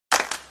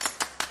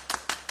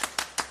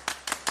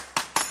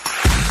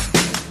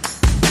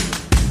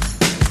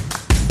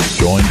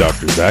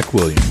Dr. Zach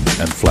Williams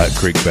and Flat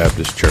Creek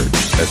Baptist Church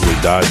as we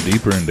dive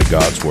deeper into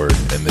God's Word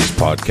in this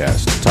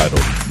podcast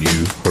titled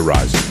New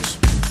Horizons.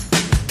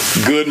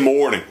 Good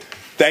morning.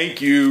 Thank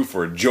you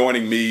for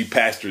joining me,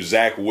 Pastor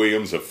Zach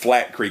Williams of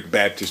Flat Creek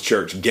Baptist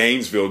Church,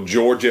 Gainesville,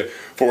 Georgia,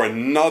 for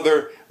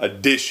another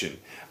edition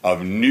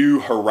of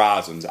New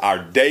Horizons,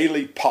 our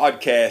daily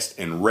podcast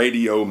and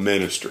radio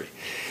ministry.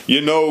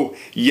 You know,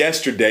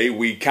 yesterday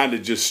we kind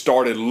of just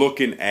started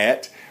looking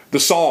at the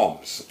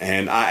Psalms,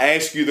 and I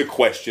asked you the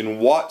question,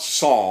 what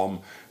Psalm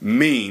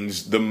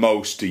means the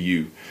most to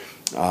you?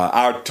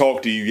 I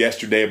talked to you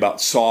yesterday about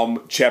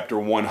Psalm chapter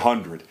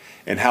 100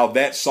 and how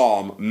that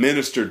Psalm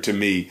ministered to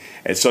me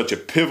at such a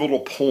pivotal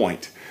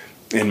point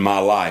in my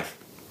life.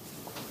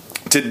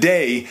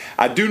 Today,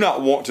 I do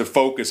not want to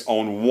focus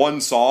on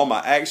one Psalm.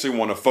 I actually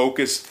want to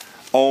focus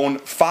on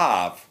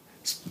 5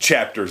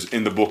 chapters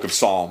in the book of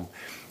Psalm.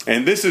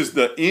 And this is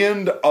the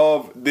end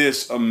of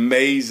this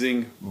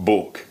amazing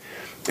book.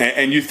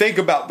 And you think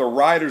about the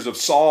writers of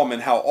Psalm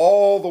and how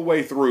all the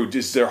way through,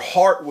 just their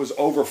heart was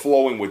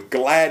overflowing with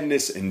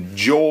gladness and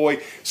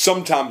joy,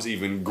 sometimes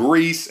even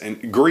grief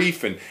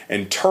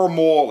and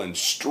turmoil and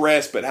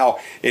stress, but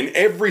how in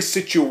every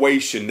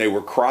situation they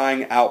were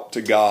crying out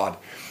to God.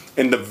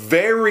 And the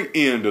very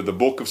end of the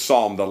book of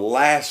Psalm, the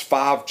last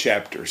 5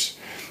 chapters,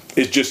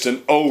 is just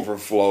an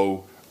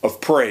overflow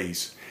of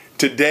praise.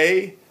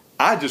 Today,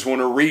 I just want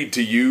to read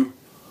to you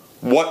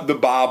what the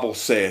Bible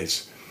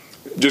says.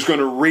 Just going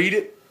to read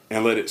it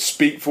and let it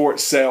speak for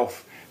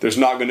itself. There's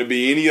not going to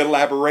be any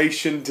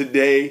elaboration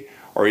today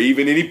or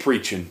even any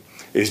preaching.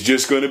 It's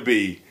just going to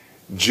be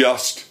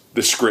just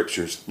the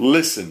scriptures.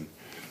 Listen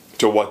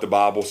to what the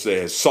Bible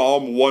says.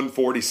 Psalm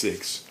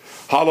 146.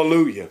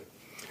 Hallelujah.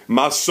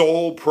 My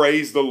soul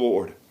praise the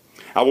Lord.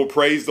 I will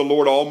praise the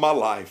Lord all my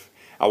life.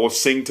 I will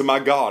sing to my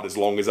God as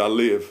long as I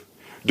live.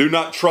 Do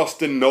not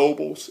trust in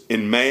nobles,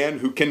 in man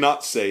who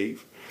cannot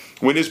save.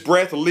 When his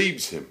breath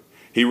leaves him,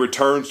 he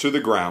returns to the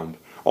ground.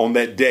 On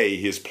that day,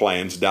 his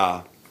plans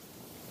die.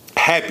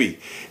 Happy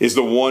is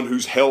the one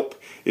whose help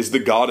is the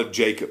God of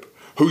Jacob,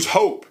 whose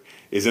hope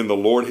is in the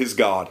Lord his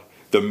God,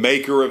 the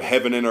maker of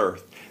heaven and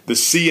earth, the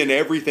sea and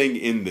everything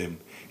in them.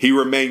 He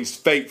remains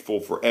faithful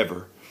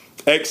forever,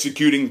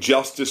 executing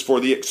justice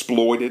for the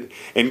exploited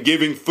and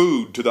giving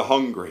food to the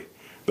hungry.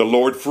 The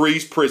Lord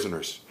frees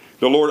prisoners.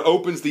 The Lord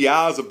opens the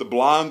eyes of the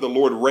blind. The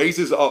Lord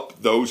raises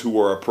up those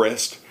who are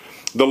oppressed.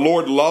 The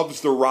Lord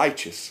loves the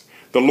righteous.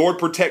 The Lord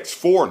protects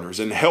foreigners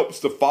and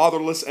helps the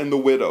fatherless and the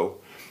widow,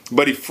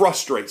 but he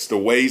frustrates the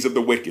ways of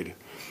the wicked.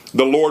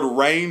 The Lord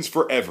reigns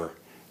forever.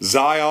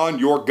 Zion,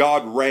 your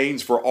God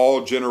reigns for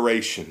all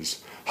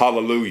generations.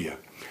 Hallelujah.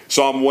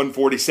 Psalm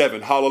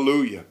 147,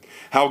 hallelujah.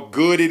 How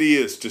good it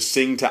is to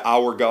sing to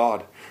our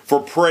God,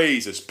 for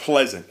praise is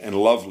pleasant and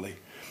lovely.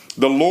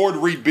 The Lord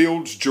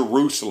rebuilds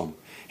Jerusalem.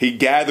 He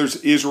gathers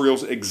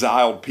Israel's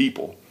exiled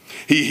people.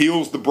 He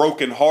heals the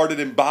brokenhearted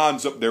and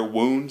binds up their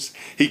wounds.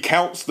 He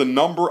counts the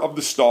number of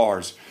the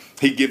stars.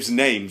 He gives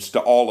names to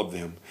all of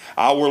them.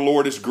 Our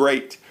Lord is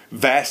great,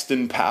 vast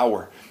in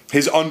power.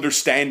 His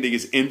understanding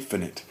is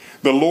infinite.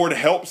 The Lord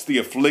helps the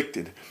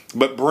afflicted,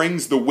 but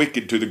brings the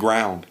wicked to the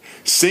ground.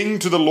 Sing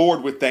to the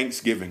Lord with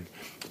thanksgiving.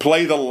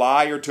 Play the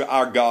lyre to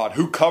our God,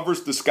 who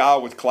covers the sky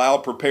with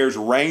cloud, prepares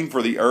rain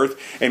for the earth,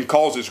 and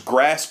causes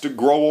grass to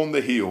grow on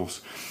the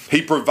hills.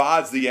 He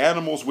provides the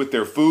animals with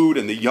their food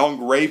and the young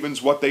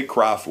ravens what they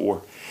cry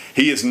for.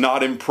 He is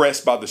not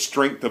impressed by the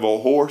strength of a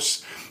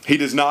horse. He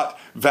does not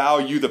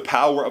value the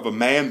power of a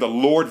man. The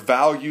Lord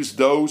values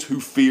those who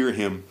fear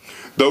him,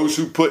 those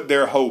who put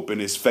their hope in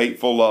his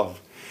faithful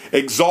love.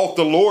 Exalt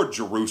the Lord,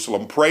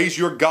 Jerusalem. Praise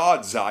your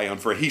God, Zion,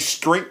 for he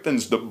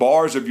strengthens the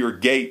bars of your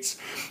gates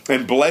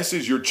and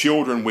blesses your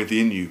children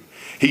within you.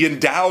 He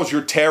endows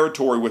your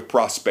territory with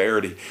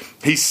prosperity.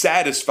 He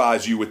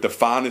satisfies you with the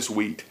finest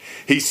wheat.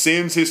 He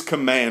sends his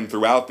command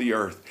throughout the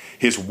earth.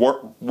 His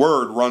word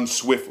runs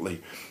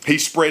swiftly. He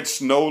spreads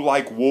snow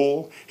like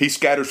wool. He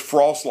scatters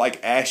frost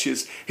like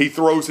ashes. He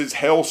throws his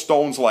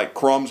hailstones like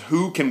crumbs.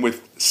 Who can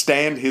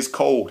withstand his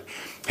cold?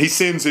 He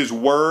sends his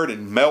word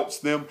and melts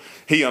them.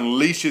 He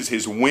unleashes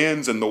his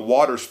winds and the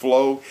waters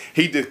flow.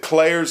 He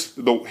declares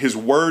his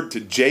word to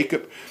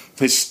Jacob,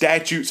 his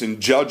statutes and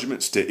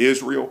judgments to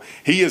Israel.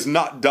 He has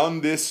not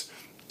done this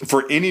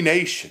for any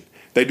nation.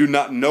 They do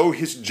not know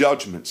his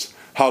judgments.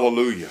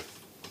 Hallelujah.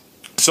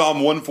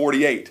 Psalm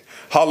 148.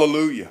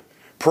 Hallelujah.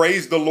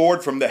 Praise the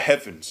Lord from the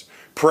heavens.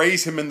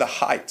 Praise him in the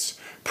heights.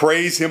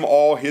 Praise him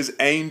all his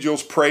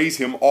angels. Praise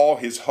him all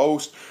his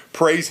host.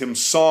 Praise him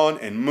sun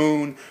and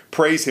moon.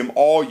 Praise him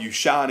all you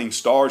shining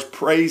stars.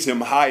 Praise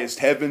him highest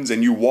heavens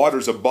and you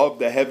waters above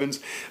the heavens.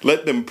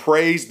 Let them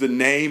praise the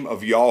name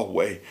of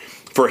Yahweh.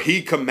 For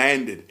he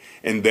commanded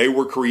and they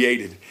were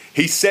created.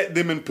 He set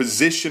them in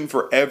position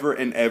forever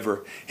and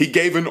ever. He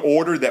gave an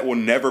order that will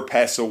never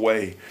pass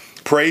away.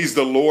 Praise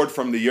the Lord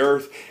from the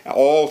earth,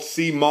 all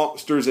sea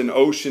monsters and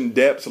ocean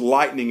depths,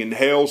 lightning and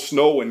hail,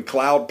 snow and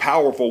cloud,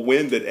 powerful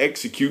wind that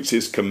executes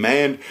his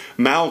command,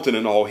 mountain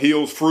and all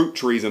hills, fruit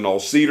trees and all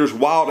cedars,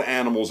 wild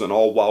animals and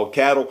all wild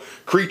cattle,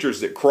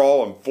 creatures that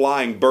crawl and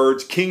flying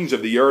birds, kings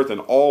of the earth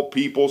and all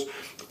peoples,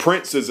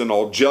 princes and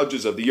all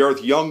judges of the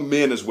earth, young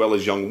men as well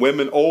as young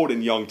women, old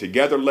and young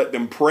together. Let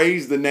them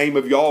praise the name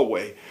of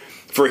Yahweh.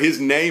 For his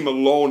name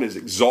alone is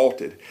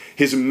exalted.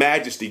 His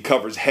majesty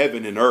covers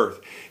heaven and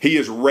earth. He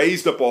has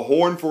raised up a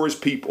horn for his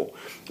people,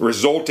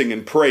 resulting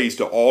in praise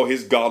to all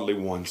his godly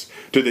ones,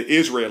 to the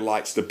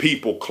Israelites, the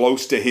people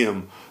close to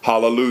him.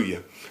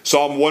 Hallelujah.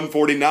 Psalm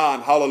 149,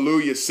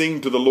 hallelujah,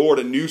 sing to the Lord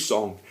a new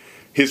song,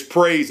 his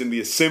praise in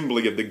the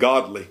assembly of the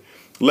godly.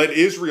 Let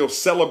Israel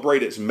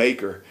celebrate its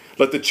maker.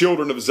 Let the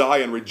children of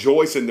Zion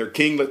rejoice in their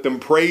king. Let them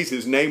praise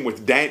his name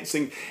with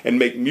dancing and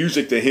make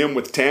music to him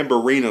with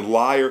tambourine and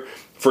lyre.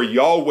 For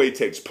Yahweh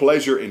takes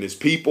pleasure in his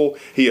people.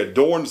 He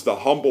adorns the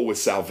humble with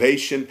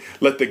salvation.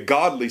 Let the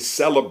godly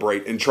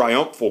celebrate in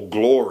triumphal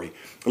glory.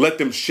 Let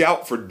them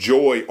shout for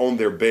joy on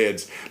their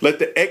beds. Let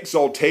the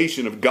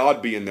exaltation of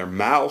God be in their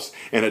mouths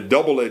and a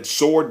double-edged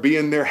sword be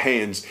in their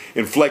hands,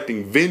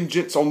 inflicting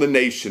vengeance on the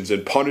nations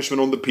and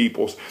punishment on the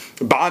peoples,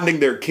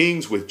 binding their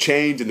kings with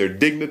chains and their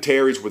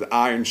dignitaries with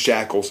iron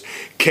shackles,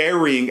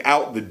 carrying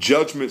out the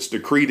judgments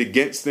decreed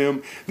against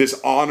them.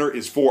 This honor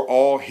is for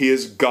all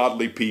his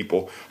godly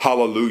people.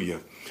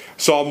 Hallelujah.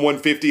 Psalm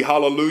 150,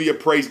 hallelujah,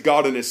 praise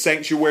God in his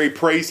sanctuary,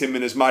 praise him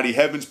in his mighty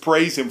heavens,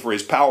 praise him for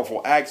his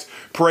powerful acts,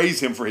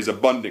 praise him for his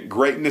abundant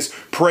greatness,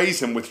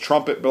 praise him with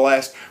trumpet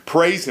blast,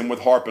 praise him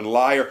with harp and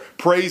lyre,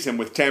 praise him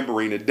with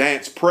tambourine and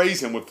dance,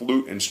 praise him with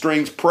flute and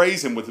strings,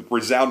 praise him with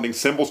resounding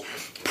cymbals,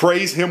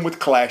 praise him with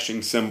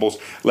clashing cymbals.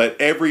 Let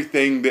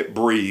everything that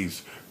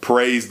breathes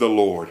praise the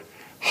Lord.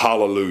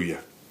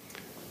 Hallelujah.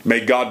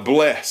 May God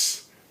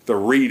bless the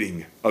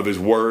reading of his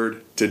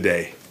word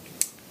today.